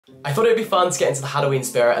I thought it would be fun to get into the Halloween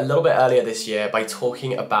spirit a little bit earlier this year by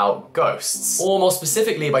talking about ghosts, or more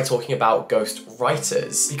specifically by talking about ghost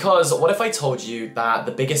writers. Because what if I told you that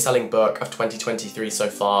the biggest selling book of 2023 so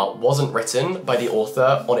far wasn't written by the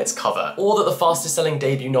author on its cover, or that the fastest selling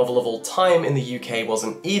debut novel of all time in the UK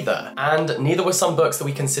wasn't either, and neither were some books that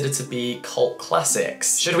we consider to be cult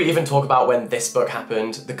classics. Should we even talk about when this book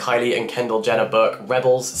happened, the Kylie and Kendall Jenner book,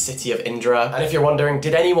 Rebels, City of Indra? And if you're wondering,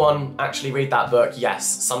 did anyone actually read that book?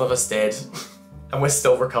 Yes, some of us did. And we're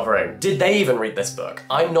still recovering. Did they even read this book?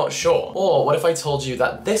 I'm not sure. Or what if I told you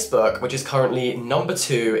that this book, which is currently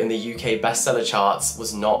 #2 in the UK bestseller charts,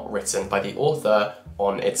 was not written by the author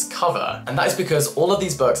on its cover? And that is because all of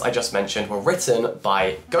these books I just mentioned were written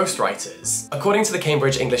by ghostwriters. According to the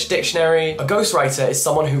Cambridge English Dictionary, a ghostwriter is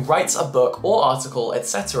someone who writes a book or article,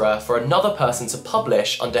 etc. for another person to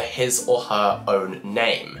publish under his or her own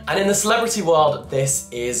name. And in the celebrity world, this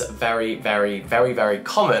is very, very, very, very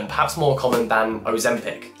common, perhaps more common than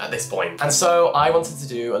Ozempic at this point. And so I wanted to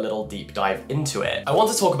do a little deep dive into it. I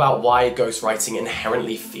want to talk about why ghostwriting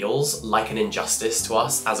inherently feels like an injustice to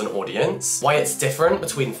us as an audience, why it's different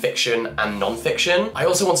between fiction and non-fiction. I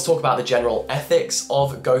also want to talk about the general ethics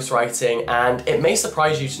of ghostwriting, and it may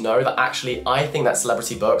surprise you to know that actually I think that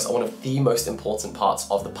celebrity books are one of the most important parts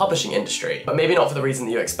of the publishing industry, but maybe not for the reason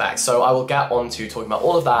that you expect. So I will get on to talking about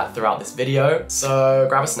all of that throughout this video. So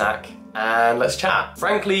grab a snack and let's chat.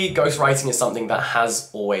 Frankly, ghostwriting is something that has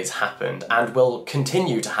always happened and will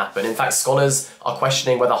continue to happen. In fact, scholars are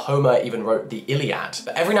questioning whether Homer even wrote the Iliad.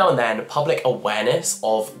 But every now and then, public awareness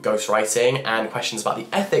of ghostwriting and questions about the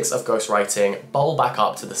ethics of ghostwriting bubble back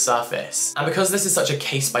up to the surface. And because this is such a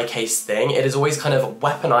case-by-case thing, it is always kind of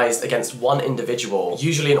weaponized against one individual,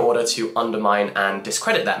 usually in order to undermine and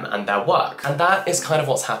discredit them and their work. And that is kind of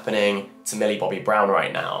what's happening to Millie Bobby Brown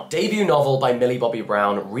right now. Debut novel by Millie Bobby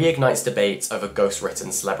Brown reignites debates over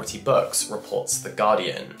ghost-written celebrity books, reports The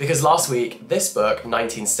Guardian. Because last week, this book,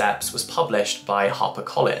 19 Steps, was published by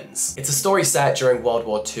HarperCollins. It's a story set during World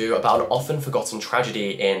War II about an often forgotten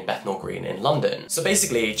tragedy in Bethnal Green in London. So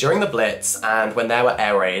basically, during the Blitz and when there were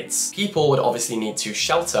air raids, people would obviously need to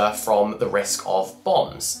shelter from the risk of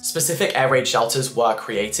bombs. Specific air raid shelters were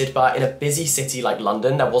created, but in a busy city like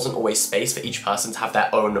London, there wasn't always space for each person to have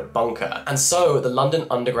their own bunker. And so the London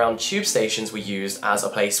Underground tube stations were used as a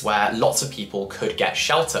place where lots of people could get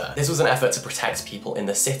shelter. This was an effort to protect people in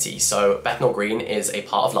the city. So Bethnal Green is a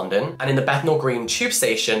part of London, and in the Bethnal Green tube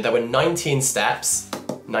station there were 19 steps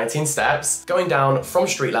going down from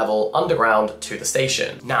street level underground to the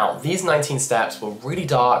station. Now, these 19 steps were really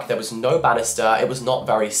dark, there was no banister, it was not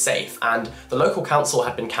very safe, and the local council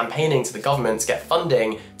had been campaigning to the government to get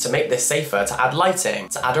funding to make this safer, to add lighting,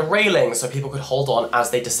 to add a railing so people could hold on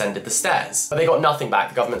as they descended the stairs. But they got nothing back.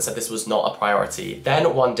 The government said this was not a priority.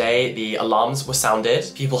 Then one day, the alarms were sounded,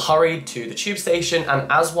 people hurried to the tube station, and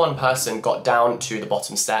as one person got down to the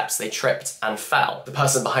bottom steps, they tripped and fell. The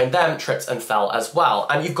person behind them tripped and fell as well.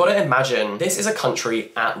 And you've got to imagine, this is a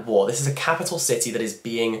country at war. This is a capital city that is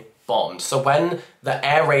being bombed. So when the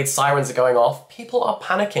air raid sirens are going off, people are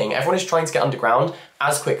panicking. Everyone is trying to get underground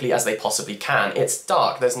as quickly as they possibly can. It's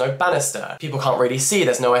dark, there's no banister. People can't really see,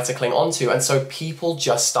 there's nowhere to cling onto. And so people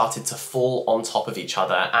just started to fall on top of each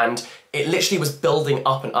other. And it literally was building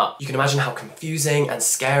up and up. You can imagine how confusing and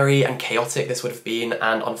scary and chaotic this would have been.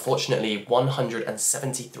 And unfortunately,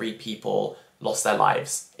 173 people lost their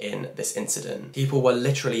lives in this incident. People were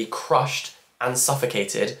literally crushed and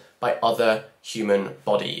suffocated by other human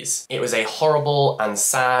bodies. It was a horrible and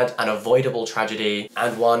sad and avoidable tragedy,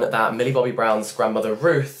 and one that Millie Bobby Brown's grandmother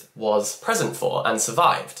Ruth was present for and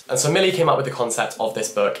survived. And so Millie came up with the concept of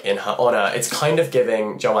this book in her honor. It's kind of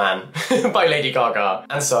giving Joanne by Lady Gaga.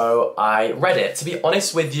 And so I read it. To be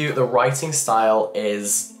honest with you, the writing style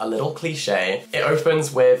is a little cliche. It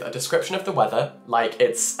opens with a description of the weather, like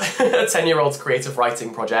it's a 10-year-old's creative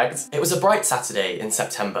writing project. It was a bright Saturday in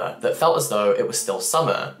September that felt as though it was still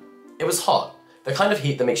summer. It was hot, the kind of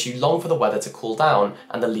heat that makes you long for the weather to cool down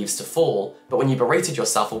and the leaves to fall, but when you berated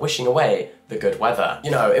yourself for wishing away the good weather. You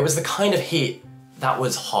know, it was the kind of heat that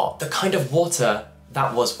was hot, the kind of water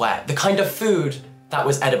that was wet, the kind of food that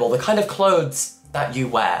was edible, the kind of clothes that you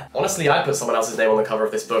wear. Honestly, I put someone else's name on the cover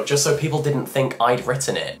of this book just so people didn't think I'd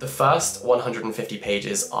written it. The first 150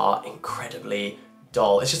 pages are incredibly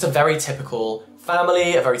dull. It's just a very typical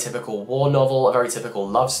family, a very typical war novel, a very typical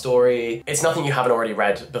love story. It's nothing you haven't already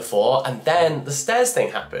read before, and then the stairs thing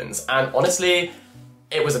happens, and honestly,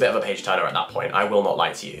 it was a bit of a page turner at that point, I will not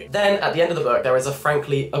lie to you. Then, at the end of the book, there is a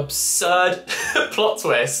frankly absurd plot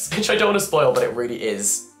twist, which I don't want to spoil, but it really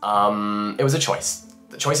is. It was a choice.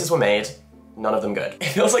 The choices were made, none of them good. It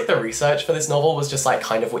feels like the research for this novel was just like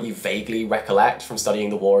kind of what you vaguely recollect from studying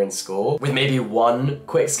the war in school, with maybe one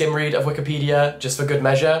quick skim read of Wikipedia just for good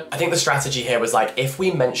measure. I think the strategy here was like, if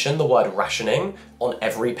we mention the word rationing on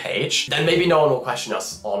every page, then maybe no one will question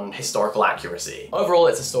us on historical accuracy. Overall,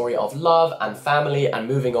 it's a story of love and family and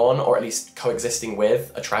moving on, or at least coexisting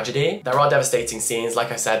with, a tragedy. There are devastating scenes,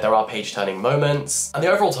 like I said, there are page-turning moments, and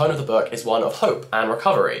the overall tone of the book is one of hope and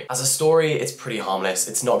recovery. As a story, it's pretty harmless,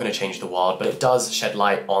 it's not gonna change the world, but it does shed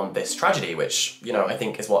light on this tragedy, which, you know, I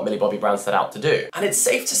think is what Millie Bobby Brown set out to do. And it's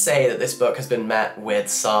safe to say that this book has been met with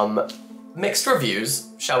some mixed reviews,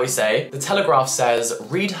 shall we say. The Telegraph says,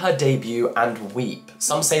 read her debut and weep.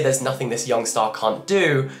 Some say there's nothing this young star can't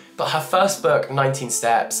do, but her first book, 19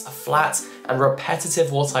 Steps, a flat and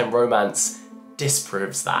repetitive wartime romance,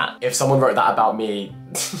 disproves that. If someone wrote that about me,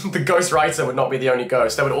 the ghostwriter would not be the only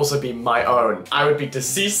ghost, there would also be my own. I would be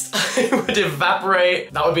deceased, I would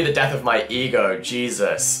evaporate. That would be the death of my ego,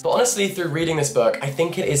 Jesus. But honestly, through reading this book, I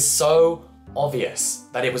think it is so obvious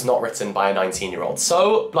that it was not written by a 19-year-old.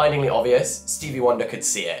 So blindingly obvious, Stevie Wonder could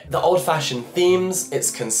see it. The old-fashioned themes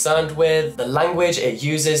it's concerned with, the language it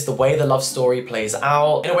uses, the way the love story plays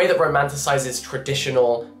out, in a way that romanticizes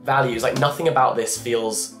traditional values. Like, nothing about this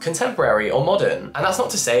feels contemporary or modern. And that's not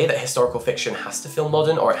to say that historical fiction has to feel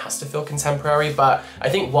modern or it has to feel contemporary, but I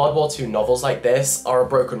think World War II novels like this are a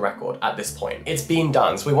broken record at this point. It's been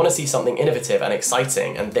done, so we want to see something innovative and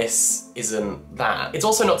exciting, and this isn't that. It's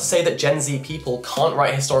also not to say that Gen Z people can't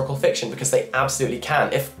write historical fiction, because they absolutely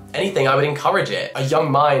can. If anything, I would encourage it. A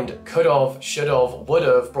young mind could have, should have, would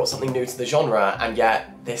have brought something new to the genre, and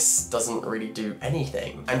yet this doesn't really do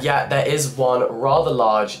anything. And yet there is one rather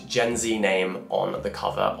large Gen Z name on the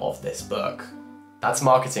cover of this book. That's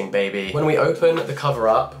marketing, baby. When we open the cover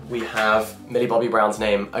up, we have Millie Bobby Brown's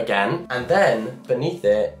name again, and then beneath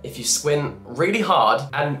it, if you squint really hard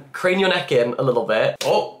and crane your neck in a little bit,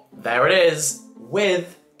 oh, there it is,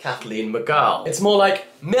 with Kathleen McGirl. It's more like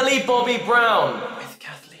Millie Bobby Brown with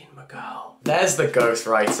Kathleen McGirl. There's the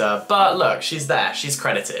ghostwriter, but look, she's there, she's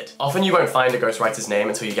credited. Often you won't find a ghostwriter's name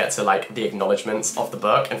until you get to like the acknowledgements of the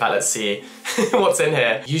book. In fact, let's see what's in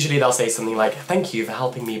here. Usually they'll say something like, thank you for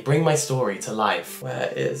helping me bring my story to life.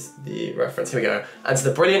 Where is the reference? Here we go. And to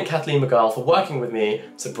the brilliant Kathleen McGirl for working with me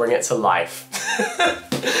to bring it to life.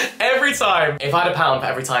 Every time. If I had £1 for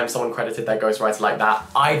every time someone credited their ghostwriter like that,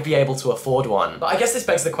 I'd be able to afford one. But I guess this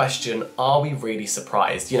begs the question, are we really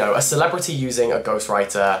surprised? You know, a celebrity using a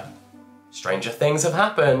ghostwriter, stranger things have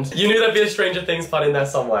happened. You knew there'd be a Stranger Things pun in there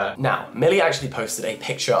somewhere. Now, Millie actually posted a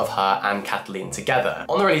picture of her and Kathleen together.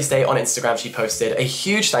 On the release date on Instagram, she posted a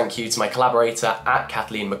huge thank you to my collaborator at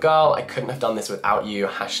Kathleen McGirl. I couldn't have done this without you,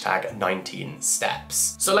 hashtag 19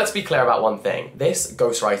 steps. So let's be clear about one thing. This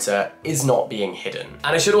ghostwriter is not being hidden.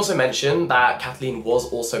 And I should also mention that Kathleen was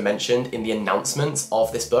also mentioned in the announcement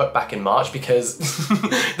of this book back in March, because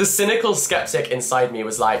the cynical skeptic inside me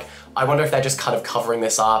was like, I wonder if they're just kind of covering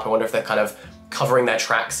this up. I wonder if they're kind of covering their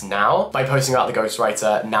tracks now by posting about the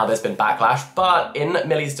ghostwriter. Now there's been backlash, but in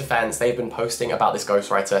Millie's defense, they've been posting about this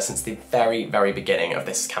ghostwriter since the very, very beginning of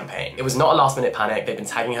this campaign. It was not a last minute panic. They've been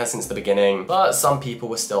tagging her since the beginning, but some people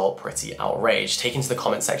were still pretty outraged, taking to the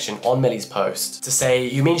comment section on Millie's post to say,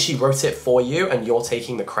 you mean she wrote it for you and you're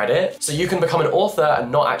taking the credit? So you can become an author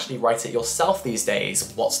and not actually write it yourself these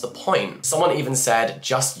days. What's the point? Someone even said,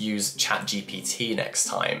 just use ChatGPT next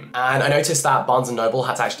time. And I noticed that Barnes & Noble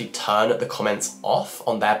had to actually turn the comments off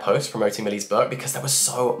on their post promoting Millie's book because there was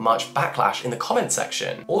so much backlash in the comment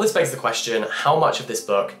section. All this begs the question, how much of this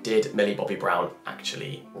book did Millie Bobby Brown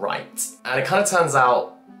actually write? And it kind of turns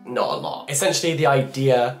out not a lot. Essentially, the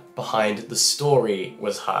idea behind the story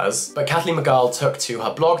was hers, but Kathleen McGirl took to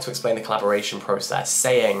her blog to explain the collaboration process,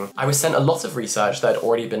 saying, I was sent a lot of research that had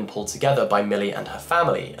already been pulled together by Millie and her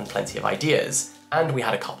family, and plenty of ideas. And we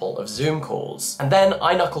had a couple of Zoom calls. And then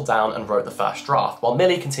I knuckled down and wrote the first draft, while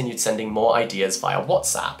Millie continued sending more ideas via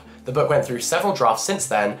WhatsApp. The book went through several drafts since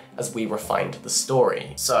then as we refined the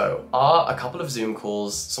story. So, are a couple of Zoom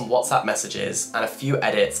calls, some WhatsApp messages, and a few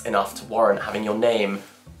edits enough to warrant having your name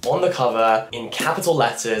on the cover in capital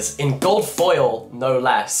letters, in gold foil, no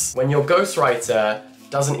less, when your ghostwriter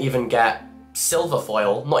doesn't even get silver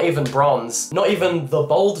foil, not even bronze, not even the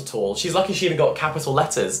bold tool. She's lucky she even got capital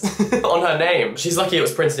letters on her name. She's lucky it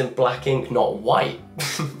was printed in black ink, not white.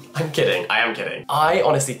 I'm kidding, I am kidding. I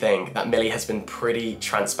honestly think that Millie has been pretty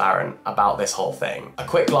transparent about this whole thing. A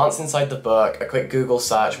quick glance inside the book, a quick Google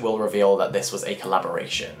search will reveal that this was a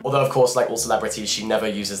collaboration. Although of course, like all celebrities, she never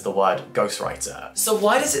uses the word ghostwriter. So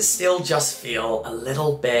why does it still just feel a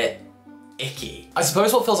little bit icky? I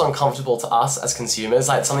suppose what feels uncomfortable to us as consumers,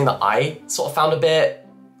 like something that I sort of found a bit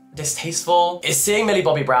distasteful is seeing Millie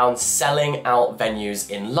Bobby Brown selling out venues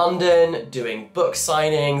in London, doing book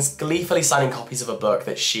signings, gleefully signing copies of a book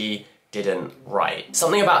that she didn't write.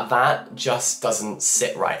 Something about that just doesn't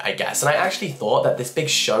sit right, I guess. And I actually thought that this big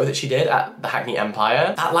show that she did at the Hackney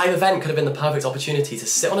Empire, that live event could have been the perfect opportunity to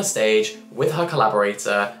sit on a stage with her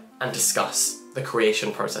collaborator and discuss the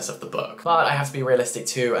creation process of the book. But I have to be realistic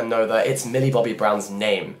too and know that it's Millie Bobby Brown's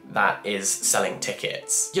name that is selling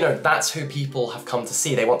tickets. You know, that's who people have come to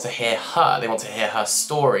see. They want to hear her, they want to hear her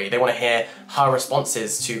story, they want to hear her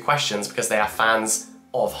responses to questions because they are fans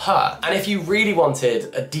of her. And if you really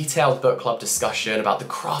wanted a detailed book club discussion about the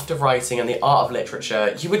craft of writing and the art of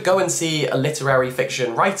literature, you would go and see a literary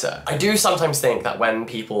fiction writer. I do sometimes think that when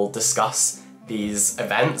people discuss these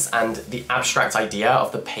events and the abstract idea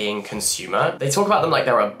of the paying consumer, they talk about them like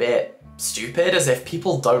they're a bit stupid, as if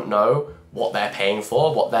people don't know what they're paying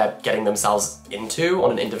for, what they're getting themselves into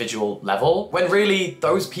on an individual level, when really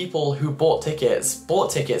those people who bought tickets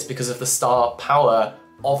because of the star power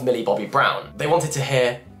of Millie Bobby Brown. They wanted to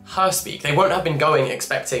hear her speak. They won't have been going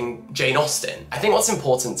expecting Jane Austen. I think what's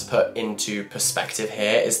important to put into perspective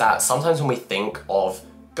here is that sometimes when we think of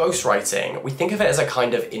ghostwriting, we think of it as a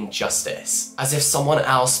kind of injustice, as if someone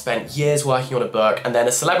else spent years working on a book and then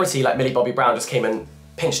a celebrity like Millie Bobby Brown just came and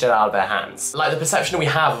pinched it out of their hands. Like, the perception we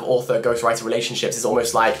have of author-ghostwriter relationships is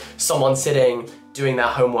almost like someone sitting, doing their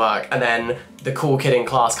homework, and then the cool kid in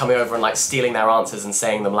class coming over and like stealing their answers and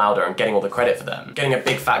saying them louder and getting all the credit for them. Getting a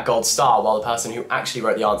big fat gold star while the person who actually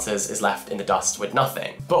wrote the answers is left in the dust with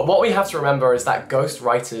nothing. But what we have to remember is that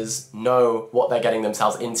ghostwriters know what they're getting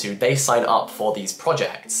themselves into. They sign up for these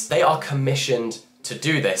projects. They are commissioned to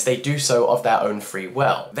do this. They do so of their own free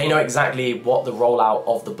will. They know exactly what the rollout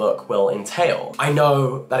of the book will entail. I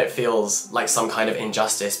know that it feels like some kind of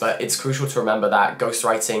injustice, but it's crucial to remember that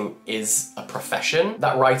ghostwriting is a profession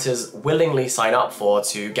that writers willingly sign up for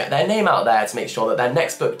to get their name out there, to make sure that their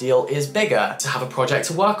next book deal is bigger, to have a project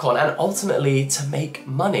to work on, and ultimately to make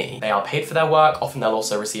money. They are paid for their work. Often they'll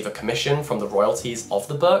also receive a commission from the royalties of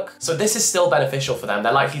the book. So this is still beneficial for them.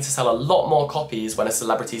 They're likely to sell a lot more copies when a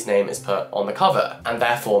celebrity's name is put on the cover, and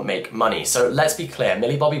therefore make money. So let's be clear,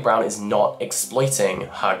 Millie Bobby Brown is not exploiting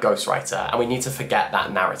her ghostwriter, and we need to forget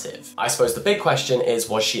that narrative. I suppose the big question is,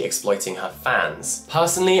 was she exploiting her fans?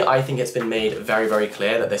 Personally, I think it's been made very, very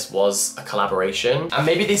clear that this was a collaboration, and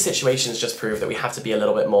maybe these situations just prove that we have to be a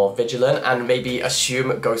little bit more vigilant and maybe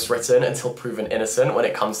assume ghostwritten until proven innocent when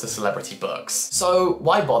it comes to celebrity books. So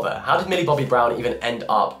why bother? How did Millie Bobby Brown even end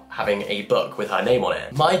up having a book with her name on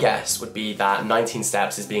it? My guess would be that 19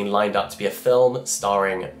 Steps is being lined up to be a film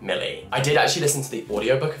starring Millie. I did actually listen to the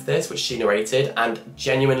audiobook of this, which she narrated, and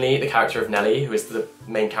genuinely the character of Nellie, who is the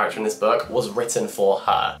main character in this book, was written for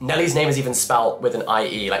her. Nellie's name is even spelt with an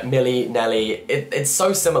IE, like Millie, Nellie. It's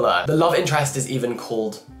so similar. The love interest is even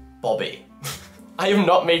called Bobby. I am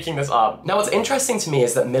not making this up. Now, what's interesting to me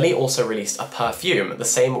is that Millie also released a perfume the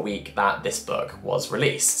same week that this book was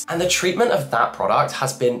released. And the treatment of that product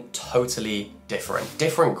has been totally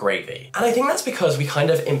different gravy. And I think that's because we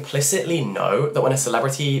kind of implicitly know that when a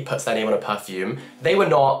celebrity puts their name on a perfume, they were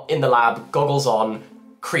not in the lab, goggles on,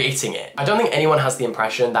 creating it. I don't think anyone has the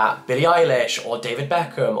impression that Billie Eilish or David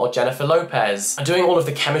Beckham or Jennifer Lopez are doing all of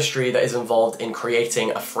the chemistry that is involved in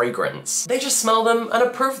creating a fragrance. They just smell them and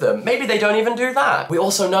approve them. Maybe they don't even do that. We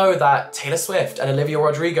also know that Taylor Swift and Olivia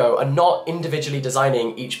Rodrigo are not individually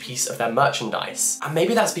designing each piece of their merchandise. And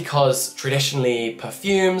maybe that's because traditionally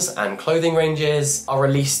perfumes and clothing ranges are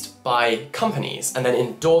released by companies and then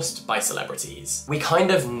endorsed by celebrities. We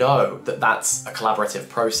kind of know that that's a collaborative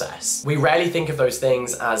process. We rarely think of those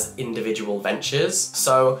things as individual ventures,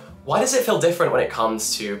 so why does it feel different when it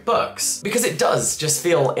comes to books? Because it does just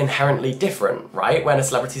feel inherently different, right? When a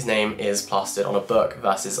celebrity's name is plastered on a book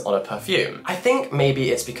versus on a perfume. I think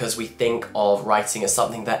maybe it's because we think of writing as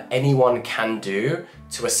something that anyone can do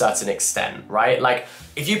to a certain extent, right? Like,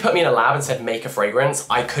 if you put me in a lab and said make a fragrance,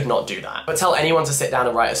 I could not do that. But tell anyone to sit down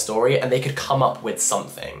and write a story and they could come up with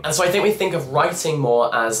something. And so I think we think of writing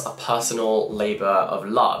more as a personal labor of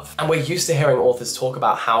love. And we're used to hearing authors talk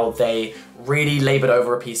about how they really labored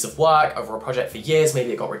over a piece of work, over a project for years,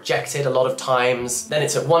 maybe it got rejected a lot of times. Then it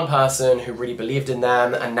took one person who really believed in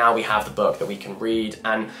them, and now we have the book that we can read.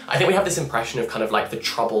 And I think we have this impression of kind of like the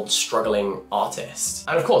troubled, struggling artist.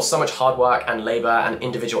 And of course, so much hard work and labor and and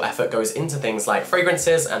individual effort goes into things like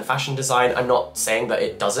fragrances and fashion design. I'm not saying that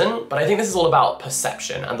it doesn't, but I think this is all about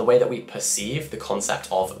perception and the way that we perceive the concept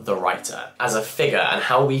of the writer as a figure and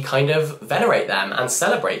how we kind of venerate them and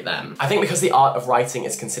celebrate them. I think because the art of writing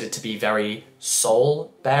is considered to be very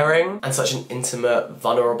soul-bearing and such an intimate,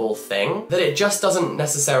 vulnerable thing, that it just doesn't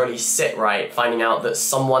necessarily sit right finding out that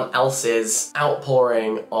someone else's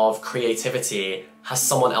outpouring of creativity has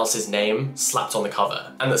someone else's name slapped on the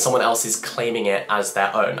cover and that someone else is claiming it as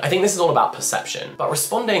their own. I think this is all about perception. But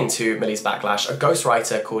responding to Millie's backlash, a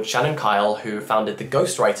ghostwriter called Shannon Kyle, who founded the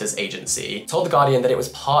Ghostwriters agency, told The Guardian that it was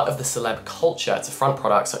part of the celeb culture to front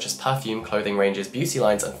products such as perfume, clothing ranges, beauty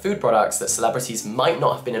lines, and food products that celebrities might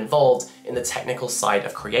not have been involved in the technical side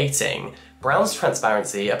of creating. Brown's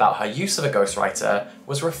transparency about her use of a ghostwriter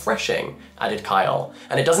was refreshing, added Kyle,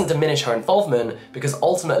 and it doesn't diminish her involvement because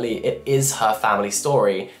ultimately it is her family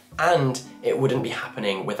story and it wouldn't be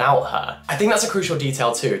happening without her. I think that's a crucial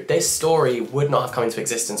detail too. This story would not have come into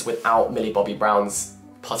existence without Millie Bobby Brown's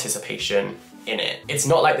participation in it. It's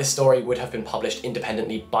not like this story would have been published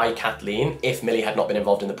independently by Kathleen if Millie had not been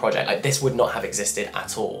involved in the project. Like, this would not have existed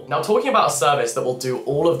at all. Now, talking about a service that will do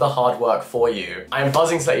all of the hard work for you, I am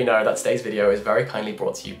buzzing to let you know that today's video is very kindly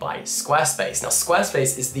brought to you by Squarespace. Now,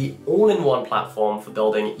 Squarespace is the all-in-one platform for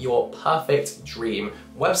building your perfect dream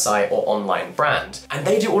website or online brand. And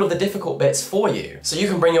they do all of the difficult bits for you. So you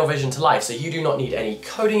can bring your vision to life. So you do not need any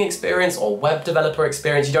coding experience or web developer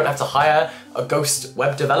experience. You don't have to hire a ghost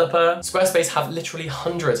web developer. Squarespace have literally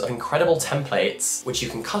hundreds of incredible templates which you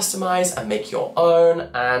can customize and make your own.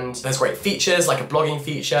 And there's great features like a blogging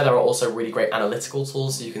feature. There are also really great analytical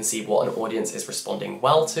tools so you can see what an audience is responding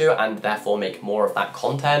well to and therefore make more of that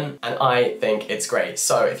content. And I think it's great.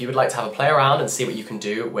 So if you would like to have a play around and see what you can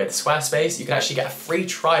do with Squarespace, you can actually get a free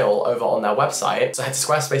trial over on their website. So head to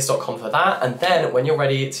squarespace.com for that. And then when you're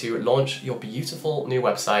ready to launch your beautiful new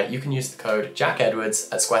website, you can use the code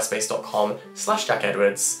jackedwards at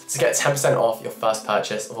squarespace.com/jackedwards to get 10% off your first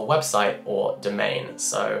purchase of a website or domain.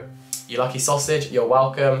 So you lucky sausage, you're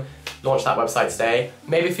welcome. Launch that website today,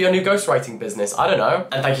 maybe for your new ghostwriting business, I don't know.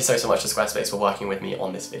 And thank you so much to Squarespace for working with me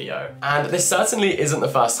on this video. And this certainly isn't the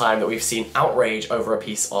first time that we've seen outrage over a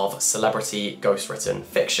piece of celebrity ghostwritten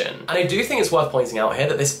fiction. And I do think it's worth pointing out here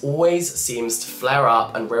that this always seems to flare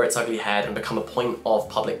up and rear its ugly head and become a point of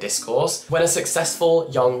public discourse when a successful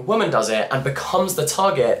young woman does it and becomes the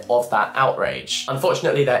target of that outrage.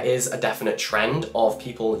 Unfortunately, there is a definite trend of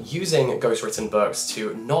people using ghostwritten books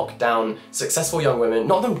to knock down successful young women,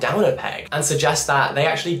 knock them down a peg, and suggest that they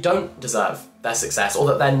actually don't deserve their success or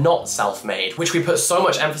that they're not self-made, which we put so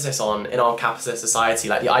much emphasis on in our capitalist society.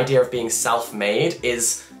 Like, the idea of being self-made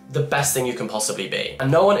is the best thing you can possibly be.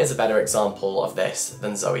 And no one is a better example of this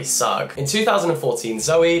than Zoe Sugg. In 2014,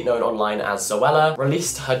 Zoe, known online as Zoella,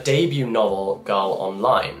 released her debut novel, Girl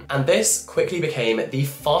Online. And this quickly became the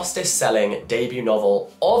fastest selling debut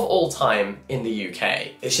novel of all time in the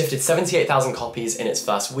UK. It shifted 78,000 copies in its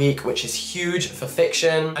first week, which is huge for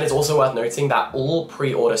fiction. And it's also worth noting that all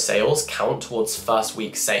pre-order sales count towards first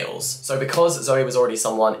week sales. So because Zoe was already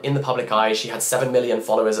someone in the public eye, she had 7 million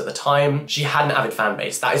followers at the time, she had an avid fan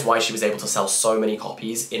base. That is why she was able to sell so many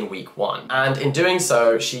copies in week one. And in doing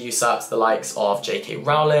so, she usurped the likes of J.K.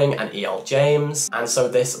 Rowling and E.L. James, and so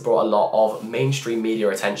this brought a lot of mainstream media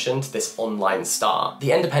attention to this online star.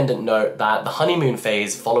 The Independent note that the honeymoon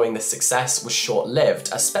phase following this success was short-lived,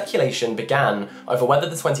 as speculation began over whether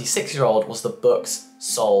the 26-year-old was the book's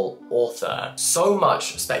sole author. So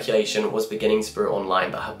much speculation was beginning to brew online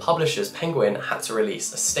that her publishers, Penguin, had to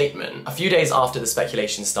release a statement. A few days after the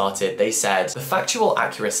speculation started, they said, "The factual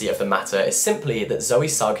accuracy of the matter is simply that Zoe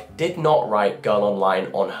Sugg did not write Girl Online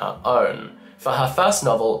on her own. For her first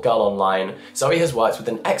novel, Girl Online, Zoe has worked with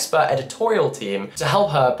an expert editorial team to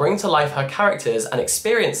help her bring to life her characters and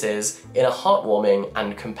experiences in a heartwarming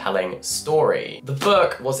and compelling story." The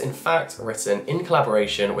book was in fact written in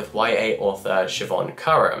collaboration with YA author Siobhan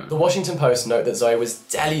Curran. The Washington Post note that Zoe was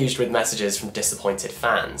deluged with messages from disappointed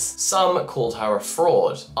fans. Some called her a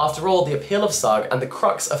fraud. After all, the appeal of Sugg and the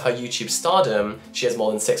crux of her YouTube stardom, she has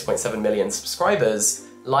more than 6.7 million subscribers,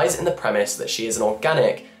 lies in the premise that she is an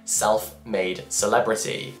organic, self-made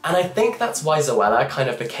celebrity. And I think that's why Zoella kind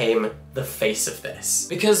of became the face of this.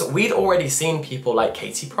 Because we'd already seen people like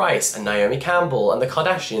Katie Price and Naomi Campbell and the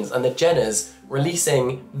Kardashians and the Jenners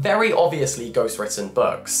releasing very obviously ghostwritten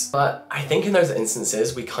books. But I think in those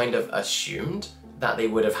instances, we kind of assumed that they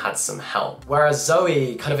would have had some help. Whereas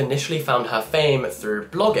Zoe kind of initially found her fame through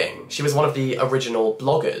blogging. She was one of the original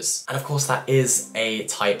bloggers. And of course that is a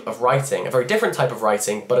type of writing, a very different type of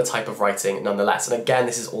writing, but a type of writing nonetheless. And again,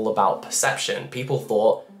 this is all about perception. People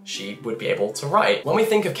thought she would be able to write. When we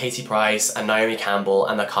think of Katie Price and Naomi Campbell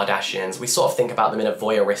and the Kardashians, we sort of think about them in a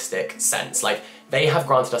voyeuristic sense. Like, they have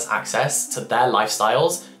granted us access to their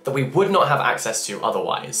lifestyles that we would not have access to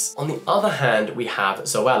otherwise. On the other hand, we have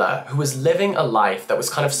Zoella, who was living a life that was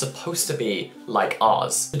kind of supposed to be like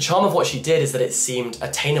ours. The charm of what she did is that it seemed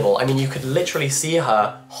attainable. I mean, you could literally see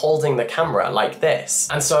her holding the camera like this.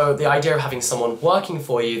 And so the idea of having someone working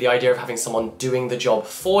for you, the idea of having someone doing the job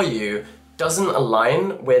for you, doesn't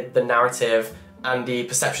align with the narrative and the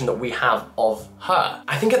perception that we have of her.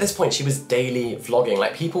 I think at this point she was daily vlogging,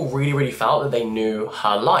 like people really felt that they knew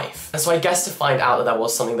her life. And so I guess to find out that there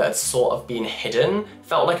was something that had sort of been hidden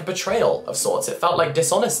felt like a betrayal of sorts. It felt like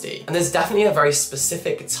dishonesty. And there's definitely a very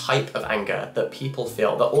specific type of anger that people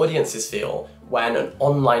feel, that audiences feel, when an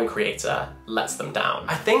online creator lets them down.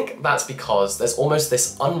 I think that's because there's almost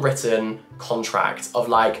this unwritten contract of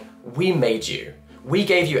like, we made you. We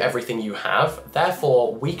gave you everything you have,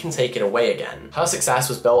 therefore we can take it away again. Her success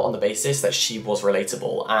was built on the basis that she was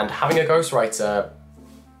relatable, and having a ghostwriter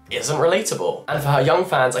isn't relatable. And for her young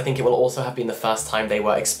fans, I think it will also have been the first time they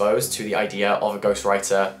were exposed to the idea of a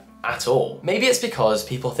ghostwriter at all. Maybe it's because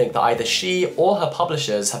people think that either she or her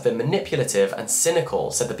publishers have been manipulative and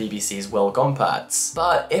cynical, said the BBC's Will Gompertz.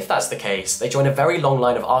 But if that's the case, they join a very long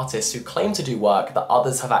line of artists who claim to do work that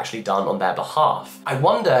others have actually done on their behalf. I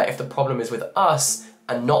wonder if the problem is with us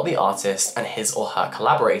and not the artist and his or her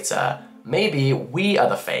collaborator. Maybe we are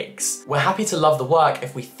the fakes. We're happy to love the work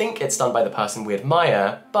if we think it's done by the person we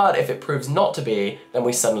admire, but if it proves not to be, then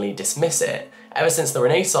we suddenly dismiss it. Ever since the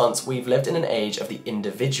Renaissance, we've lived in an age of the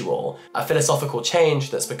individual, a philosophical change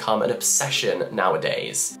that's become an obsession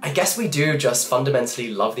nowadays. I guess we do just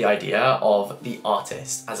fundamentally love the idea of the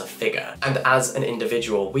artist as a figure. And as an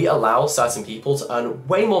individual, we allow certain people to earn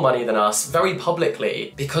way more money than us very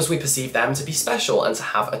publicly because we perceive them to be special and to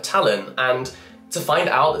have a talent. And to find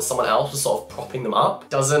out that someone else was sort of propping them up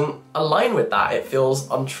doesn't align with that. It feels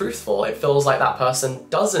untruthful. It feels like that person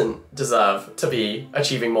doesn't deserve to be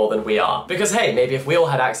achieving more than we are. Because hey, maybe if we all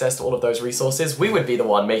had access to all of those resources, we would be the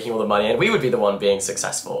one making all the money and we would be the one being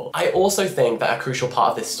successful. I also think that a crucial part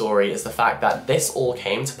of this story is the fact that this all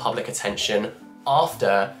came to public attention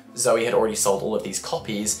after Zoe had already sold all of these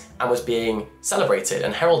copies and was being celebrated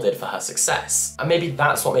and heralded for her success. And maybe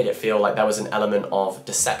that's what made it feel like there was an element of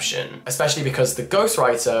deception, especially because the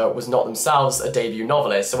ghostwriter was not themselves a debut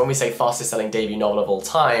novelist. So when we say fastest selling debut novel of all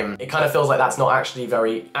time, it kind of feels like that's not actually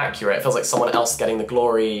very accurate. It feels like someone else getting the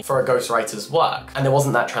glory for a ghostwriter's work. And there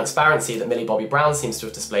wasn't that transparency that Millie Bobby Brown seems to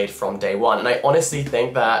have displayed from day one. And I honestly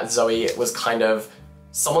think that Zoe was kind of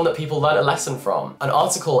someone that people learned a lesson from. An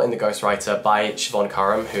article in the Ghostwriter by Siobhan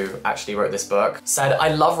Curran, who actually wrote this book, said, "I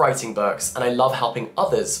love writing books and I love helping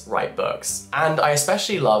others write books. And I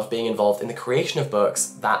especially love being involved in the creation of books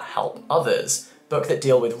that help others. Books that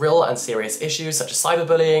deal with real and serious issues such as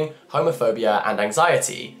cyberbullying, homophobia, and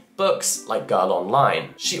anxiety. Books like Girl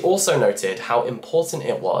Online." She also noted how important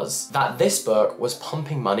it was that this book was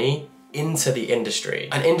pumping money into the industry.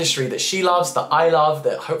 An industry that she loves, that I love,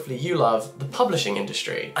 that hopefully you love, the publishing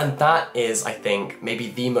industry. And that is, I think, maybe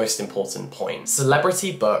the most important point.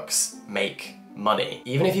 Celebrity books make money.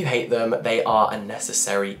 Even if you hate them, they are a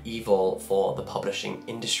necessary evil for the publishing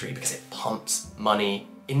industry because it pumps money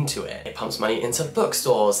into it. It pumps money into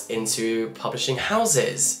bookstores, into publishing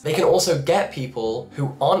houses. They can also get people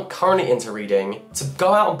who aren't currently into reading to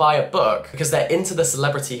go out and buy a book because they're into the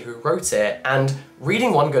celebrity who wrote it, and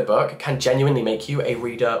reading one good book can genuinely make you a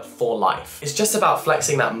reader for life. It's just about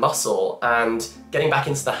flexing that muscle and getting back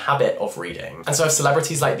into the habit of reading. And so if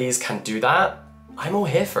celebrities like these can do that, I'm all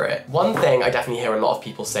here for it. One thing I definitely hear a lot of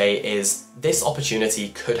people say is this opportunity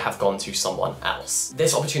could have gone to someone else.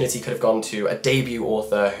 This opportunity could have gone to a debut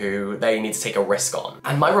author who they need to take a risk on.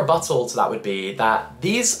 And my rebuttal to that would be that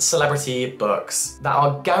these celebrity books that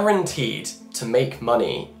are guaranteed to make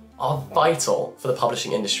money are vital for the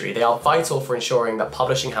publishing industry. They are vital for ensuring that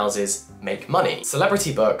publishing houses make money.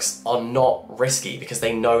 Celebrity books are not risky because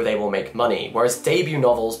they know they will make money, whereas debut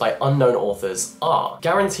novels by unknown authors are.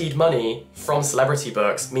 Guaranteed money from celebrity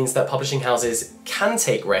books means that publishing houses can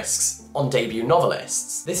take risks on debut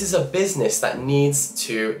novelists. This is a business that needs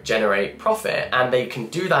to generate profit, and they can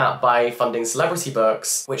do that by funding celebrity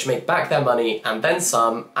books, which make back their money and then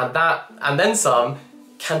some, and then some,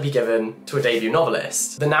 can be given to a debut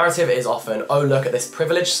novelist. The narrative is often, oh look at this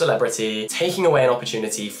privileged celebrity taking away an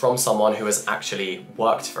opportunity from someone who has actually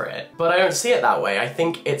worked for it. But I don't see it that way. I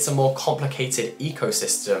think it's a more complicated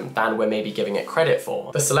ecosystem than we're maybe giving it credit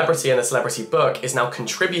for. The celebrity in the celebrity book is now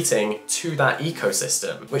contributing to that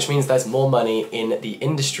ecosystem, which means there's more money in the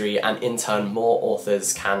industry and in turn more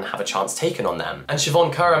authors can have a chance taken on them. And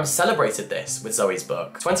Siobhan Curran celebrated this with Zoe's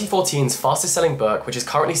book. 2014's fastest selling book, which is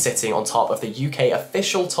currently sitting on top of the UK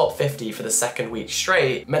official top 50 for the second week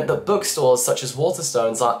straight, meant that bookstores such as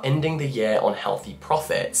Waterstones are ending the year on healthy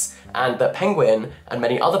profits, and that Penguin and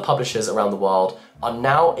many other publishers around the world are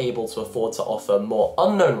now able to afford to offer more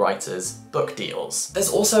unknown writers book deals.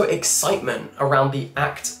 There's also excitement around the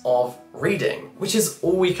act of reading, which is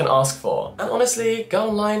all we can ask for. And honestly, Girl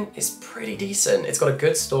Online is pretty decent. It's got a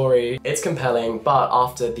good story, it's compelling, but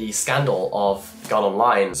after the scandal of Girl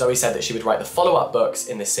Online, Zoe said that she would write the follow-up books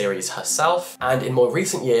in this series herself, and in more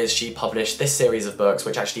recent years she published this series of books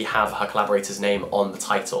which actually have her collaborator's name on the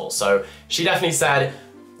title. So she definitely said,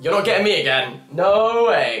 you're not getting me again. No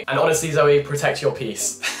way. And honestly, Zoe, protect your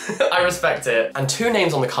peace. I respect it. And two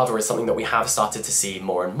names on the cover is something that we have started to see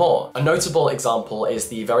more and more. A notable example is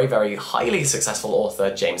the very, very highly successful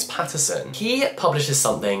author, James Patterson. He publishes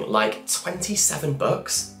something like 27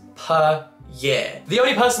 books per year. The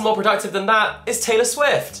only person more productive than that is Taylor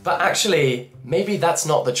Swift. But actually, maybe that's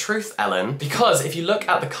not the truth, Ellen, because if you look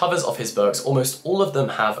at the covers of his books, almost all of them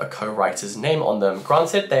have a co-writer's name on them.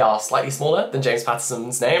 Granted, they are slightly smaller than James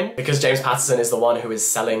Patterson's name, because James Patterson is the one who is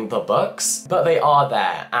selling the books, but they are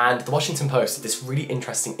there. And the Washington Post did this really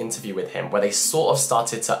interesting interview with him where they sort of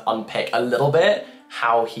started to unpick a little bit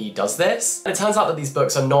how he does this. And it turns out that these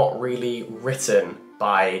books are not really written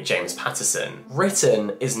by James Patterson.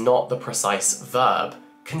 Written is not the precise verb.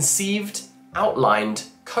 Conceived, outlined,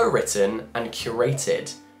 co-written, and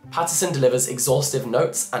curated. Patterson delivers exhaustive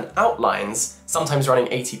notes and outlines, sometimes running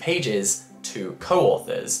 80 pages, to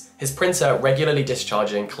co-authors, his printer regularly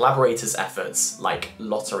discharging collaborators' efforts like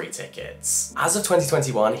lottery tickets. As of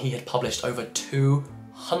 2021, he had published over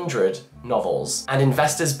 200 novels, and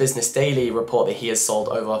Investors Business Daily report that he has sold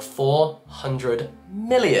over 400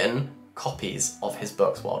 million copies of his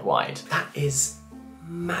books worldwide. That is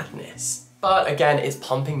madness. But again, it's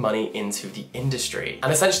pumping money into the industry.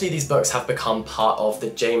 And essentially these books have become part of the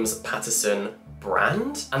James Patterson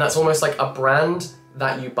brand. And that's almost like a brand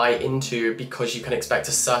that you buy into because you can expect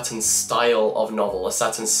a certain style of novel, a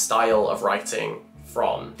certain style of writing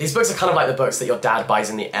from. These books are kind of like the books that your dad buys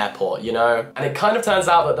in the airport, you know? And it kind of turns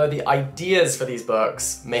out that though the ideas for these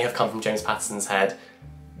books may have come from James Patterson's head,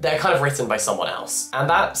 they're kind of written by someone else. And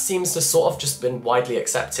that seems to sort of just been widely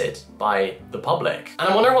accepted by the public. And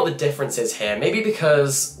I'm wondering what the difference is here. Maybe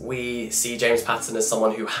because we see James Patterson as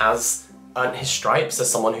someone who has earned his stripes, as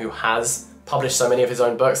someone who has published so many of his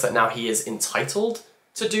own books that now he is entitled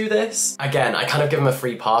to do this. Again, I kind of give him a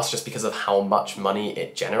free pass just because of how much money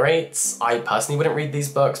it generates. I personally wouldn't read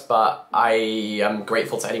these books, but I am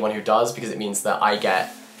grateful to anyone who does because it means that I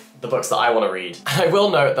get the books that I want to read. And I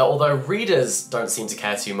will note that although readers don't seem to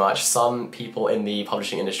care too much, some people in the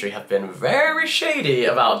publishing industry have been very shady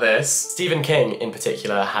about this. Stephen King in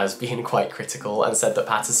particular has been quite critical and said that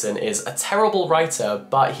Patterson is a terrible writer,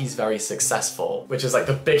 but he's very successful, which is like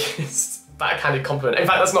the biggest backhanded compliment. In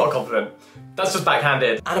fact, that's not a compliment. That's just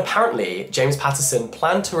backhanded. And apparently, James Patterson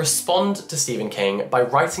planned to respond to Stephen King by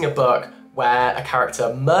writing a book where a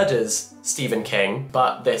character murders Stephen King,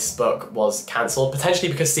 but this book was cancelled, potentially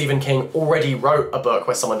because Stephen King already wrote a book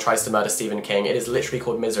where someone tries to murder Stephen King. It is literally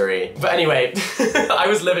called Misery. But anyway, I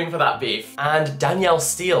was living for that beef. And Danielle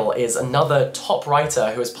Steele is another top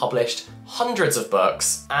writer who has published hundreds of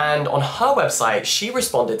books, and on her website, she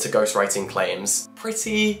responded to ghostwriting claims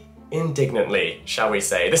pretty indignantly, shall we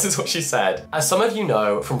say. This is what she said. As some of you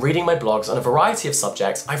know from reading my blogs on a variety of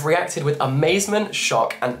subjects, I've reacted with amazement,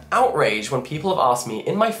 shock, and outrage when people have asked me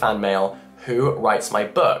in my fan mail who writes my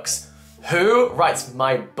books. Who writes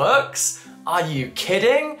my books? Are you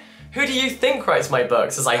kidding? Who do you think writes my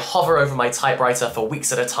books as I hover over my typewriter for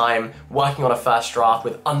weeks at a time, working on a first draft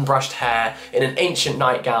with unbrushed hair, in an ancient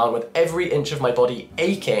nightgown, with every inch of my body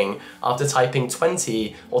aching after typing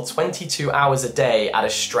 20 or 22 hours a day at a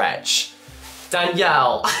stretch?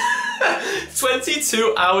 Danielle,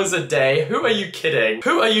 22 hours a day? Who are you kidding?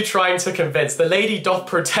 Who are you trying to convince? The lady doth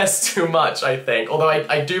protest too much, I think. Although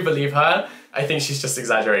I do believe her, I think she's just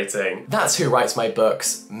exaggerating. That's who writes my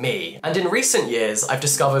books, me. And in recent years, I've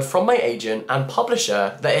discovered from my agent and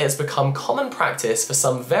publisher that it has become common practice for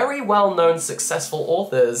some very well-known successful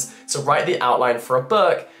authors to write the outline for a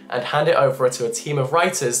book and hand it over to a team of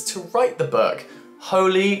writers to write the book.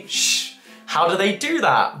 Holy sh! How do they do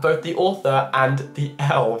that? Both the author and the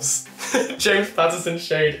elves. James Patterson's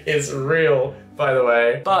shade is real, by the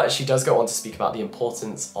way. But she does go on to speak about the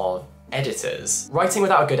importance of editors. Writing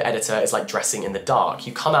without a good editor is like dressing in the dark.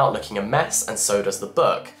 You come out looking a mess, and so does the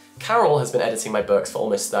book. Carol has been editing my books for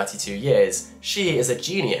almost 32 years. She is a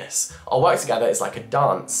genius. Our work together is like a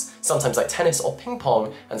dance, sometimes like tennis or ping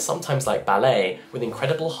pong, and sometimes like ballet, with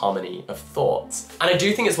incredible harmony of thought. And I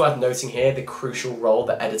do think it's worth noting here the crucial role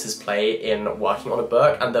that editors play in working on a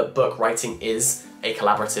book, and that book writing is a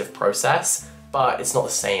collaborative process, but it's not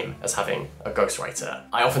the same as having a ghostwriter.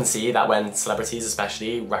 I often see that when celebrities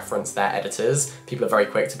especially reference their editors, people are very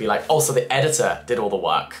quick to be like, oh, so the editor did all the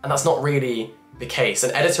work. And that's not really the case. An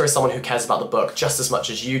editor is someone who cares about the book just as much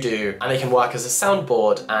as you do, and they can work as a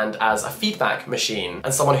soundboard and as a feedback machine,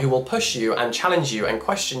 and someone who will push you and challenge you and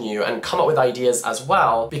question you and come up with ideas as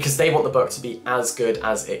well, because they want the book to be as good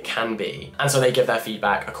as it can be. And so they give their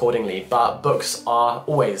feedback accordingly. But books are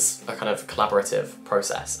always a kind of collaborative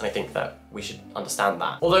process, and I think that we should understand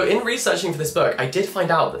that. Although in researching for this book, I did find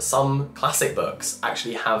out that some classic books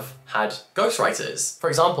actually have had ghostwriters. For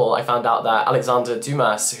example, I found out that Alexandre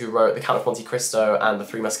Dumas, who wrote The Count of Monte Cristo and The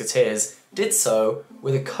Three Musketeers, did so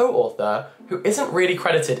with a co-author who isn't really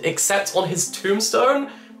credited except on his tombstone,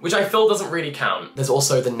 which I feel doesn't really count. There's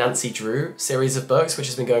also the Nancy Drew series of books, which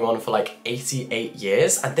has been going on for like 88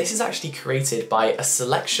 years, and this is actually created by a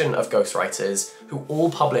selection of ghostwriters who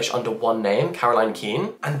all publish under one name, Caroline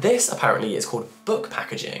Keene, and this apparently is called book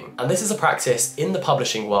packaging. And this is a practice in the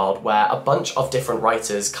publishing world where a bunch of different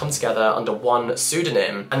writers come together under one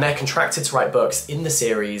pseudonym, and they're contracted to write books in the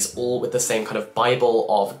series, all with the same kind of bible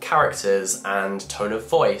of characters and tone of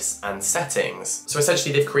voice and settings. So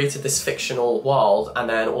essentially they've created this fictional world, and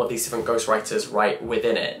then all of these different ghostwriters write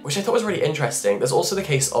within it, which I thought was really interesting. There's also the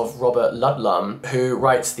case of Robert Ludlum, who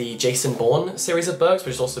writes the Jason Bourne series of books,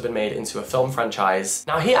 which has also been made into a film franchise.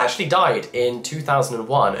 Now, he actually died in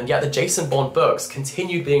 2001, and yet the Jason Bourne books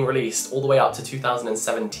continued being released all the way up to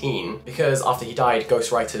 2017, because after he died,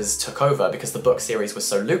 ghostwriters took over because the book series was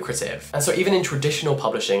so lucrative. And so even in traditional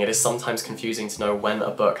publishing, it is sometimes confusing to know when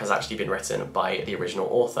a book has actually been written by the original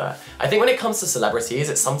author. I think when it comes to celebrities,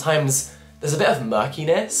 it's sometimes there's a bit of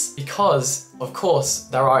murkiness because, of course,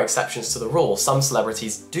 there are exceptions to the rule. Some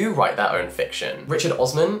celebrities do write their own fiction. Richard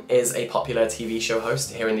Osman is a popular TV show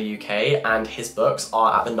host here in the UK, and his books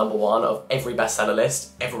are at the #1 of every bestseller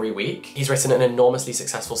list every week. He's written an enormously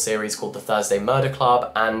successful series called The Thursday Murder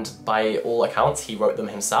Club, and by all accounts, he wrote them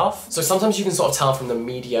himself. So sometimes you can sort of tell from the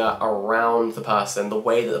media around the person, the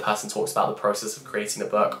way that the person talks about the process of creating the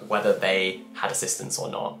book, whether they had assistance or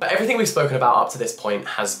not. But everything we've spoken about up to this point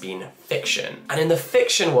has been fiction. And in the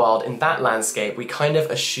fiction world, in that landscape, we kind of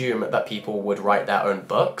assume that people would write their own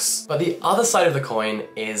books. But the other side of the coin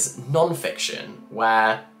is non-fiction,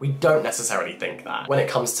 where we don't necessarily think that. When it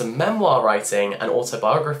comes to memoir writing and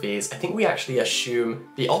autobiographies, I think we actually assume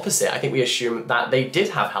the opposite. I think we assume that they did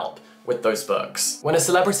have help with those books. When a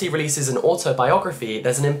celebrity releases an autobiography,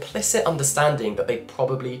 there's an implicit understanding that they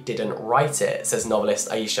probably didn't write it, says novelist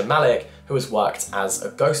Aisha Malik, who has worked as a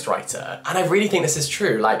ghostwriter. And I really think this is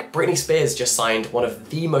true. Like, Britney Spears just signed one of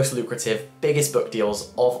the most lucrative, biggest book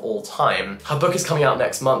deals of all time. Her book is coming out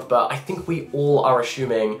next month, but I think we all are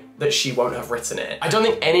assuming that she won't have written it. I don't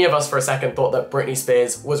think any of us for a second thought that Britney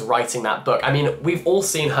Spears was writing that book. I mean, we've all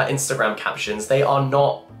seen her Instagram captions. They are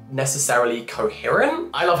not necessarily coherent.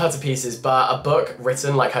 I love her to pieces, but a book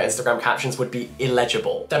written like her Instagram captions would be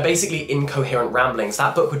illegible. They're basically incoherent ramblings.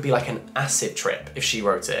 That book would be like an acid trip if she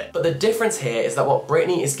wrote it. But the difference here is that what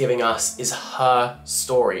Britney is giving us is her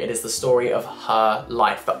story. It is the story of her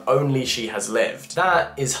life that only she has lived.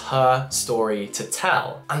 That is her story to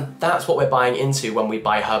tell. And that's what we're buying into when we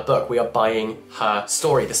buy her book. We are buying her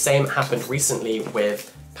story. The same happened recently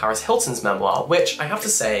with Paris Hilton's memoir, which I have to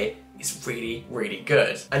say is really, really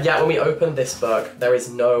good. And yet when we open this book, there is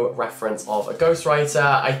no reference of a ghostwriter.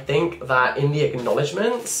 I think that in the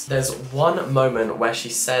acknowledgements, there's one moment where she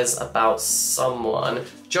says about someone,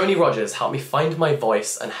 Joni Rogers helped me find my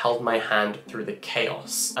voice and held my hand through the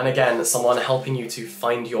chaos. And again, someone helping you to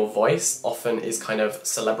find your voice often is kind of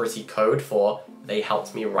celebrity code for they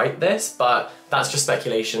helped me write this, but that's just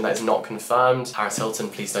speculation that is not confirmed. Paris Hilton,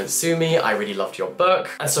 please don't sue me. I really loved your book.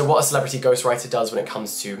 And so what a celebrity ghostwriter does when it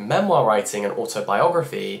comes to memoir writing and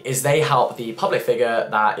autobiography is they help the public figure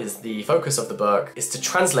that is the focus of the book is to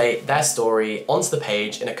translate their story onto the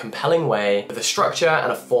page in a compelling way with a structure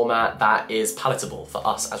and a format that is palatable for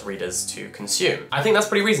us as readers to consume. I think that's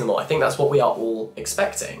pretty reasonable. I think that's what we are all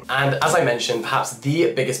expecting. And as I mentioned, perhaps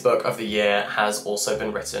the biggest book of the year has also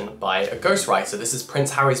been written by a ghostwriter. This is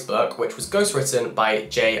Prince Harry's book, which was ghostwritten by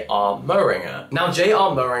J.R. Moehringer. Now,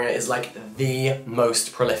 J.R. Moehringer is like the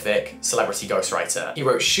most prolific celebrity ghostwriter. He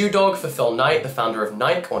wrote Shoe Dog for Phil Knight, the founder of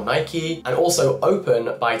Nike, and also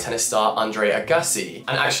Open by tennis star Andre Agassi.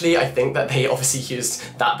 And actually, I think that they obviously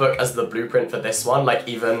used that book as the blueprint for this one, like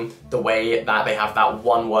even the way that they have that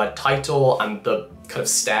one-word title and the kind of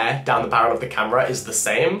stare down the barrel of the camera is the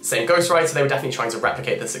same. Same ghostwriter, they were definitely trying to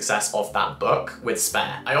replicate the success of that book with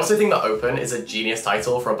Spare. I also think that Open is a genius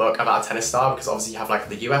title for a book about a tennis star, because obviously you have like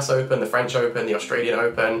the US Open, the French Open, the Australian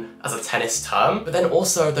Open as a tennis term, but then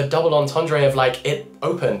also the double entendre of like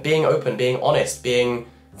open, being honest, being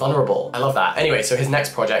vulnerable. I love that. Anyway, so his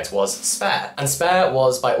next project was Spare. And Spare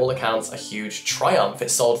was, by all accounts, a huge triumph. It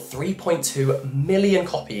sold 3.2 million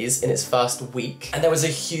copies in its first week, and there was a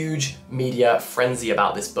huge media frenzy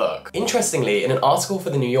about this book. Interestingly, in an article for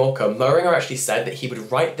The New Yorker, Moehringer actually said that he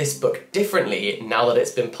would write this book differently now that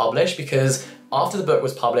it's been published, because after the book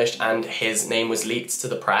was published and his name was leaked to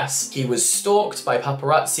the press, he was stalked by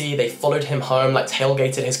paparazzi. They followed him home, like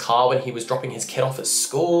tailgated his car when he was dropping his kid off at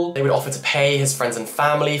school. They would offer to pay his friends and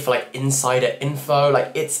family for like insider info.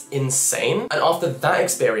 Like, it's insane. And after that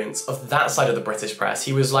experience of that side of the British press,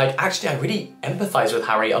 he was like, actually, I really empathize with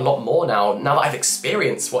Harry a lot more now that I've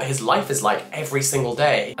experienced what his life is like every single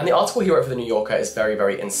day. And the article he wrote for The New Yorker is very,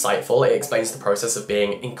 very insightful. It explains the process of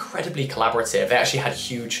being incredibly collaborative. They actually had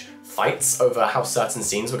huge fights over how certain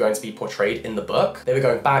scenes were going to be portrayed in the book. They were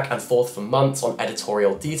going back and forth for months on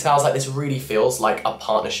editorial details. Like, this really feels like a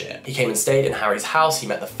partnership. He came and stayed in Harry's house, he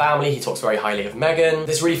met the family, he talks very highly of Meghan.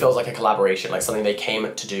 This really feels like a collaboration, like something they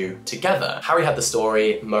came to do together. Harry had the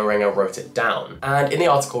story, Moehringer wrote it down. And in the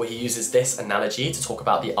article, he uses this analogy to talk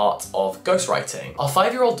about the art of ghostwriting. Our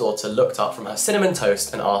 5-year-old daughter looked up from her cinnamon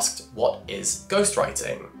toast and asked, "What is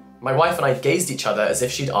ghostwriting?" My wife and I gazed at each other as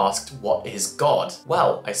if she'd asked, "What is God?"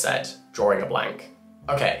 "Well," I said, drawing a blank.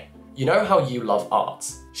 "Okay, you know how you love art?"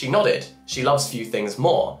 She nodded. She loves few things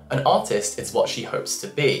more. An artist is what she hopes to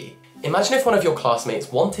be. Imagine if one of your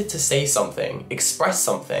classmates wanted to say something, express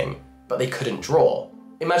something, but they couldn't draw.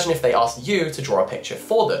 Imagine if they asked you to draw a picture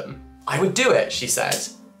for them. "I would do it," she said.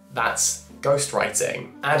 That's ghostwriting.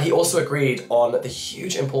 And he also agreed on the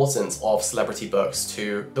huge importance of celebrity books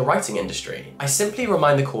to the writing industry. I simply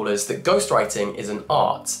remind the callers that ghostwriting is an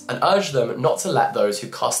art, and urge them not to let those who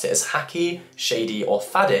cast it as hacky, shady, or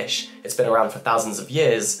faddish, it's been around for thousands of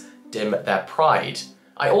years, dim their pride.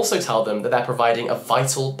 I also tell them that they're providing a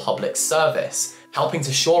vital public service, helping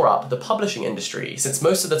to shore up the publishing industry, since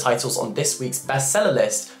most of the titles on this week's bestseller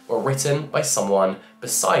list were written by someone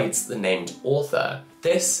besides the named author.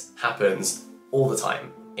 This happens all the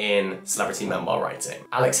time in celebrity memoir writing.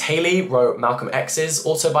 Alex Haley wrote Malcolm X's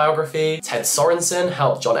autobiography. Ted Sorensen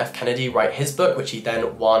helped John F. Kennedy write his book, which he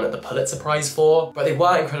then won the Pulitzer Prize for. But they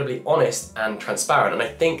were incredibly honest and transparent, and I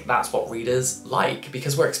think that's what readers like,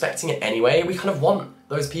 because we're expecting it anyway. We kind of want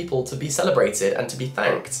those people to be celebrated and to be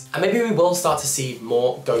thanked. And maybe we will start to see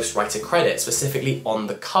more ghostwriter credits, specifically on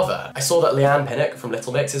the cover. I saw that Leanne Pinnock from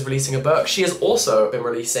Little Mix is releasing a book. She has also been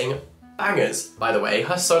releasing bangers, by the way.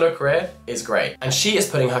 Her solo career is great. And she is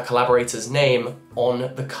putting her collaborator's name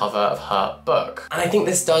on the cover of her book. And I think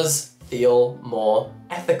this does feel more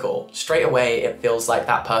ethical. Straight away, it feels like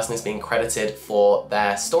that person is being credited for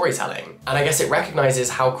their storytelling. And I guess it recognizes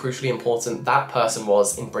how crucially important that person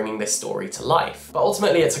was in bringing this story to life. But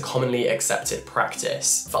ultimately, it's a commonly accepted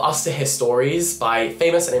practice. For us to hear stories by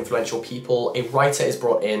famous and influential people, a writer is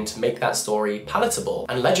brought in to make that story palatable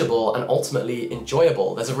and legible and ultimately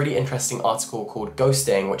enjoyable. There's a really interesting article called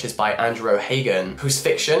Ghosting, which is by Andrew O'Hagan, whose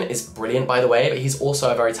fiction is brilliant, by the way, but he's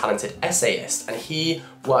also a very talented essayist. And he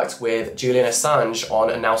worked with Julian Assange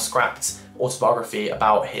on a now scrapped autobiography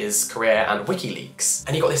about his career and WikiLeaks.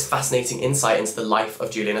 And he got this fascinating insight into the life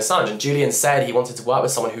of Julian Assange. And Julian said he wanted to work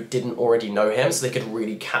with someone who didn't already know him so they could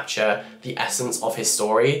really capture the essence of his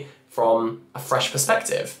story from a fresh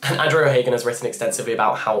perspective. And Andrew O'Hagan has written extensively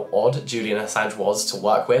about how odd Julian Assange was to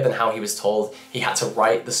work with and how he was told he had to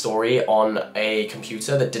write the story on a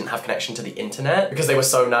computer that didn't have connection to the internet because they were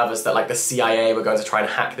so nervous that like the CIA were going to try and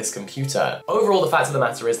hack this computer. Overall, the fact of the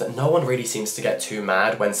matter is that no one really seems to get too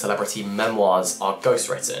mad when celebrity memoirs are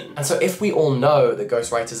ghostwritten. And so if we all know that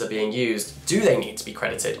ghostwriters are being used, do they need to be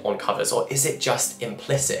credited on covers, or is it just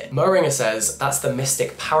implicit? Moehringer says that's the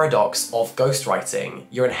mystic paradox of ghostwriting.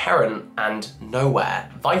 You're inherent and nowhere,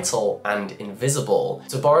 vital and invisible.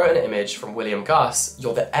 To borrow an image from William Guss,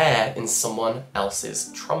 you're the air in someone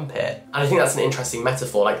else's trumpet. And I think that's an interesting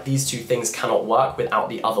metaphor, like these two things cannot work without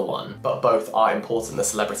the other one, but both are important, the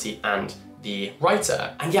celebrity and the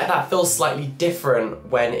writer. And yet that feels slightly different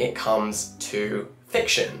when it comes to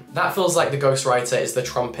fiction. That feels like the ghostwriter is the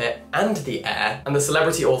trumpet and the air, and the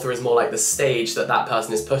celebrity author is more like the stage that that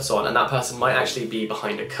person is put on, and that person might actually be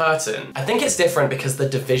behind a curtain. I think it's different because the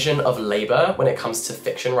division of labor when it comes to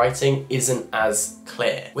fiction writing isn't as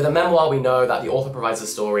clear. With a memoir, we know that the author provides the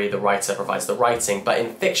story, the writer provides the writing, but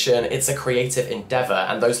in fiction, it's a creative endeavor,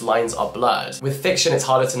 and those lines are blurred. With fiction, it's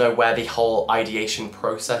harder to know where the whole ideation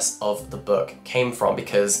process of the book came from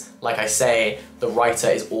because, like I say, the writer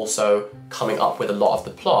is also coming up with a lot of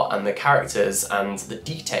the plot and the characters and the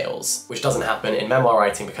details, which doesn't happen in memoir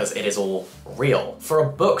writing because it is all real. For a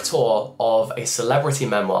book tour of a celebrity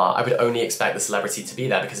memoir, I would only expect the celebrity to be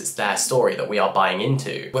there because it's their story that we are buying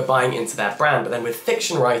into. We're buying into their brand, but then with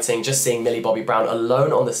fiction writing, just seeing Millie Bobby Brown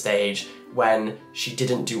alone on the stage when she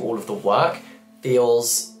didn't do all of the work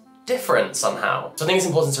feels different somehow. So I think it's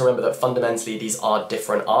important to remember that fundamentally these are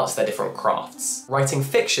different arts, they're different crafts. Writing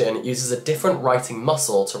fiction uses a different writing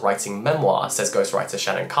muscle to writing memoir, says ghostwriter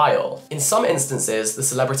Shannon Kyle. In some instances, the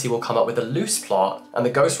celebrity will come up with a loose plot and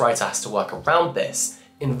the ghostwriter has to work around this.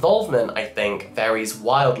 Involvement, I think, varies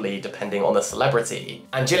wildly depending on the celebrity.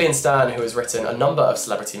 And Gillian Stern, who has written a number of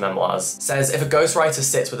celebrity memoirs, says if a ghostwriter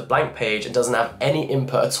sits with a blank page and doesn't have any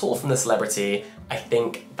input at all from the celebrity, I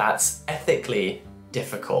think that's ethically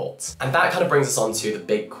difficult. And that kind of brings us on to the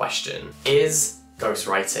big question. Is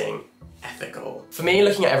ghostwriting ethical? For me,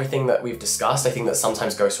 looking at everything that we've discussed, I think that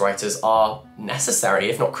sometimes ghostwriters are necessary,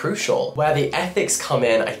 if not crucial. Where the ethics come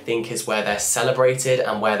in, I think, is where they're celebrated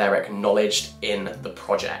and where they're acknowledged in the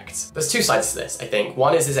project. There's two sides to this, I think.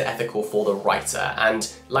 One is it ethical for the writer?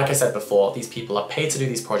 And like I said before, these people are paid to do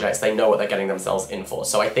these projects, they know what they're getting themselves in for.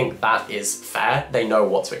 So I think that is fair, they know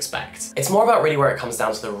what to expect. It's more about really where it comes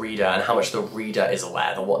down to the reader and how much the reader is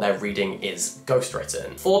aware that what they're reading is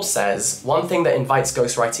ghostwritten. Forbes says, one thing that invites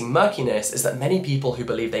ghostwriting murkiness is that many people who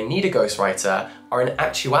believe they need a ghostwriter are in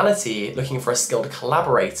actuality looking for a skilled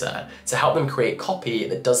collaborator to help them create copy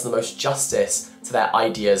that does the most justice to their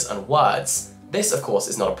ideas and words. This, of course,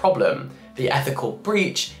 is not a problem. The ethical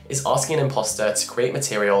breach is asking an imposter to create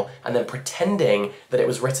material and then pretending that it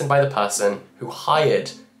was written by the person who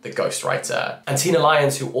hired the ghostwriter. And Tina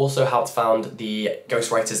Lyons, who also helped found the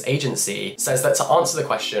Ghostwriters Agency, says that to answer the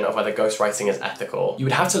question of whether ghostwriting is ethical, you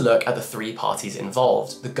would have to look at the three parties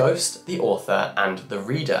involved: the ghost, the author, and the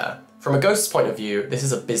reader. From a ghost's point of view, this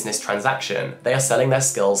is a business transaction. They are selling their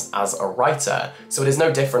skills as a writer, so it is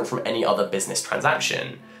no different from any other business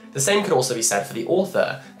transaction. The same could also be said for the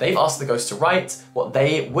author. They've asked the ghost to write what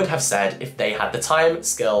they would have said if they had the time,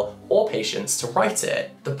 skill, or patience to write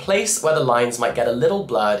it. The place where the lines might get a little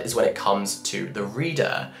blurred is when it comes to the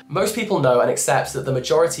reader. Most people know and accept that the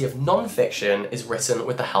majority of non-fiction is written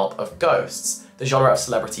with the help of ghosts. The genre of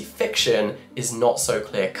celebrity fiction is not so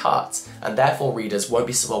clear-cut, and therefore readers won't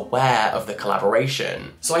be so aware of the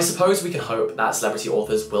collaboration. So I suppose we can hope that celebrity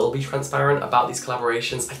authors will be transparent about these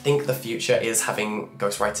collaborations. I think the future is having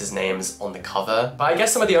ghostwriters' names on the cover, but I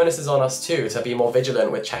guess some of the onus is on us too to be more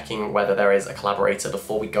vigilant with checking whether there is a collaborator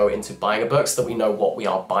before we go into buying a book so that we know what we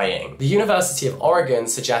are buying. The University of Oregon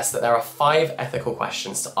suggests that there are 5 ethical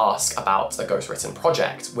questions to ask about a ghostwritten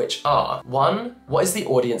project, which are: 1. What is the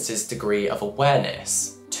audience's degree of awareness?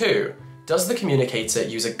 2. Does the communicator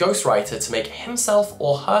use a ghostwriter to make himself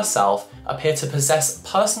or herself appear to possess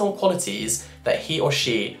personal qualities that he or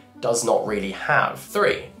she does not really have?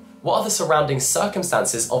 3. What are the surrounding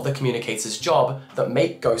circumstances of the communicator's job that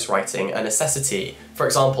make ghostwriting a necessity? For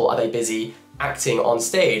example, are they busy acting on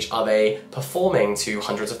stage? Are they performing to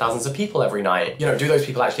hundreds of thousands of people every night? You know, do those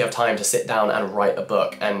people actually have time to sit down and write a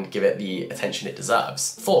book and give it the attention it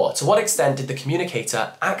deserves? 4. To what extent did the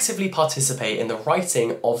communicator actively participate in the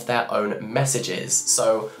writing of their own messages?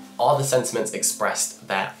 So, are the sentiments expressed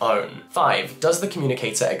their own? 5. Does the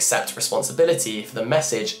communicator accept responsibility for the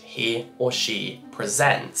message he or she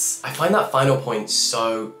presents? I find that final point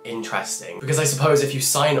so interesting because I suppose if you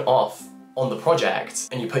sign off on the project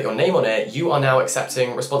and you put your name on it, you are now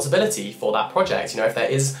accepting responsibility for that project. You know, if there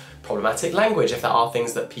is problematic language, if there are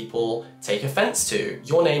things that people take offense to,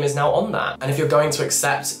 your name is now on that. And if you're going to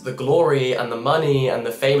accept the glory and the money and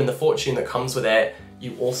the fame and the fortune that comes with it,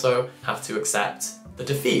 you also have to accept the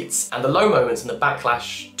defeats and the low moments and the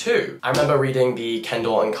backlash too. I remember reading the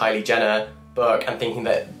Kendall and Kylie Jenner book and thinking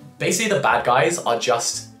that basically the bad guys are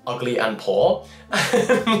just ugly and poor.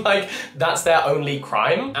 Like, that's their only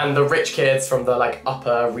crime. And the rich kids from the like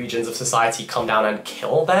upper regions of society come down and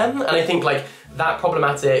kill them. And I think like that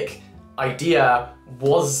problematic idea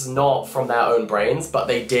was not from their own brains, but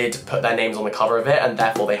they did put their names on the cover of it, and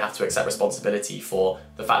therefore they have to accept responsibility for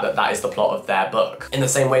the fact that that is the plot of their book. In the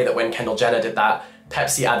same way that when Kendall Jenner did that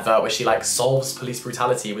Pepsi advert where she like solves police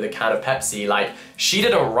brutality with a can of Pepsi. Like, she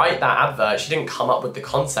didn't write that advert, she didn't come up with the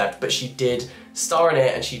concept, but she did star in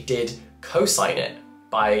it and she did co-sign it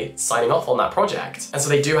by signing off on that project. And so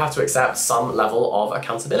they do have to accept some level of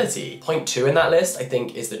accountability. Point 2 in that list, I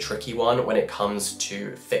think, is the tricky one when it comes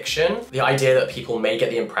to fiction. The idea that people may get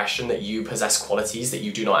the impression that you possess qualities that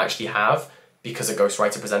you do not actually have because a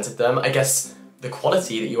ghostwriter presented them. I guess the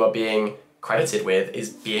quality that you are being credited with is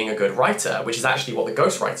being a good writer, which is actually what the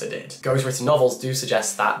ghostwriter did. Ghostwritten novels do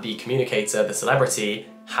suggest that the communicator, the celebrity,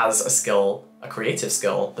 has a skill, a creative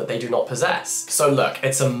skill, that they do not possess. So look,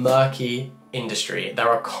 it's a murky industry. There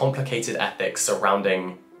are complicated ethics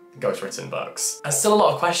surrounding ghostwritten books. There's still a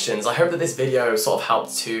lot of questions. I hope that this video sort of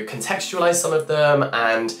helped to contextualize some of them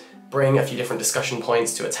and bring a few different discussion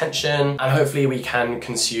points to attention, and hopefully we can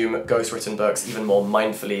consume ghostwritten books even more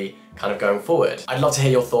mindfully kind of going forward. I'd love to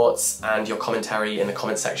hear your thoughts and your commentary in the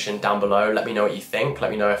comment section down below. Let me know what you think.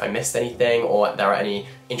 Let me know if I missed anything or if there are any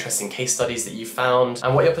interesting case studies that you found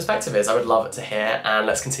and what your perspective is. I would love to hear, and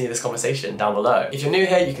let's continue this conversation down below. If you're new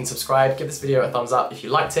here, you can subscribe, give this video a thumbs up if you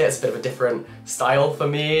liked it. It's a bit of a different style for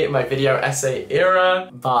me, my video essay era,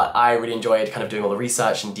 but I really enjoyed kind of doing all the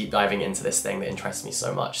research and deep diving into this thing that interests me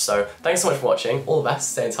so much. So thanks so much for watching. All the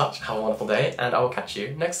best, stay in touch, have a wonderful day, and I will catch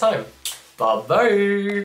you next time. Bye-bye.